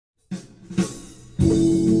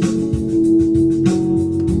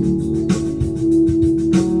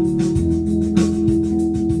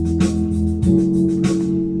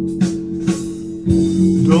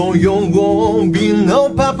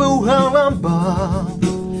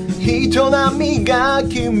波が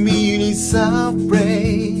君にサプレ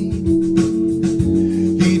イ、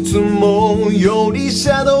いつもよりシ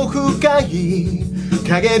ャドウ深い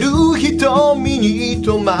陰る瞳に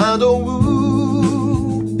戸惑う、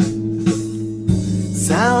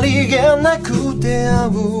さりげなく出会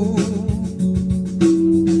う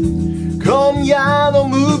今夜の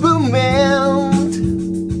ムーブメン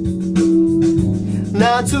ト、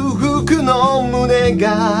夏服の胸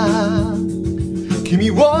が君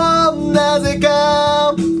をなぜ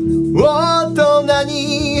か大人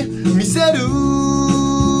に見せる。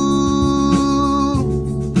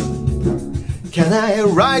 Can I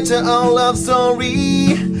write a love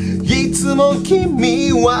story? いつも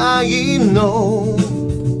君は愛の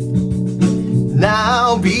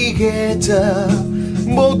ナビゲータ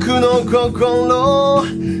ー、僕の心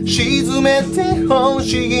沈めてほ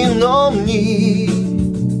しいのに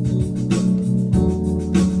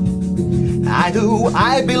I do,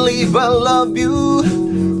 I believe I love you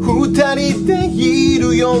二人でい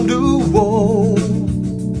る夜を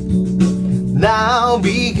ナ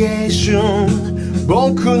ビゲーション、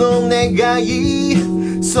僕の願い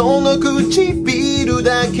その唇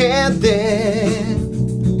だけで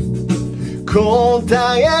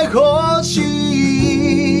答え欲しい。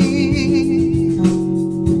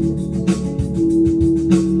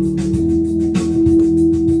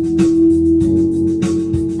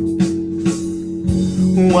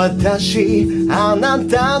私あな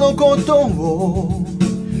たのことを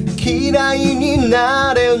嫌いに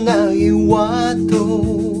なれないわ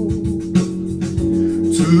と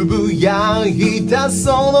つぶやいた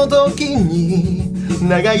その時に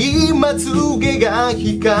長いまつげが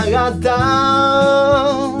光っ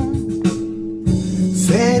た。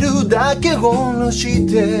セルだけ下ろし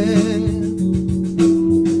て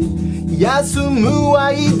休む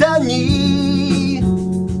間に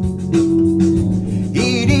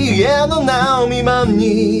入り江の波間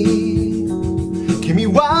に君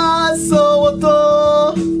はそっ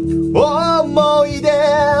と思い出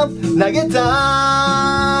投げた。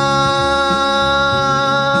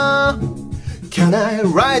Can I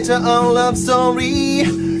write a love story?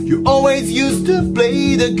 You always used to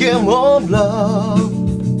play the game of love.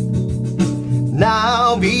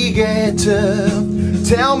 Navigator,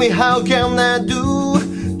 tell me how can I do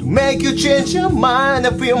to make you change your mind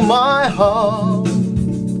and feel my heart.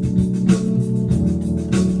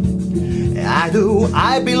 I do,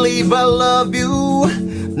 I believe I love you.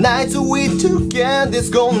 Nights we together is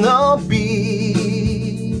gonna be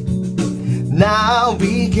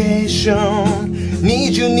navigation.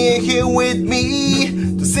 Need you near here with me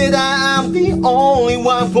to say that I'm the only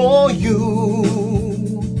one for you.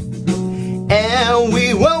 And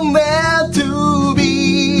we were meant to be.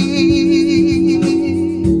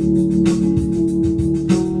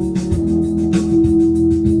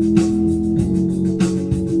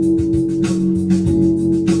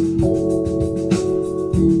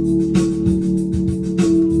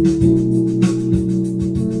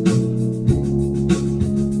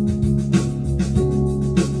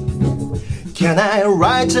 'Can I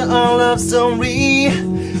write a love story?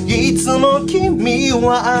 いつも君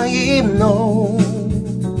は愛の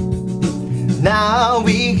ナ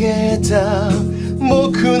ビゲーター、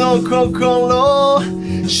僕の心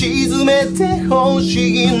沈めてほ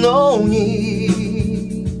しいのに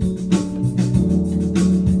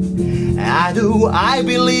I do, I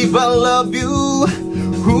believe I love you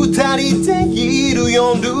二人でいる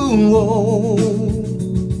夜を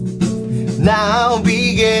ナ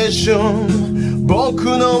ビゲーション、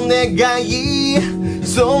僕の願い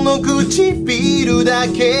その唇だ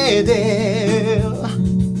けで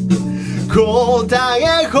答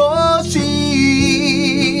え欲しい。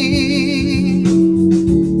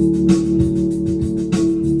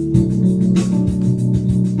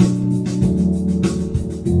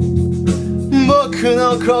僕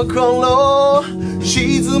の心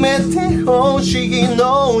沈めてほしい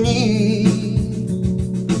のに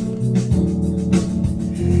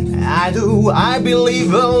I do, I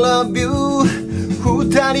believe I love you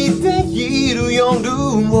二人でいる夜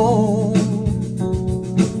を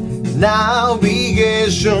ナビゲー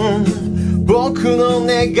ション、僕の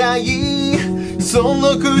願いそ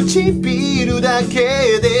の唇だ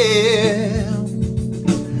けで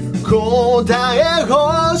答え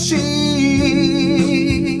欲しい。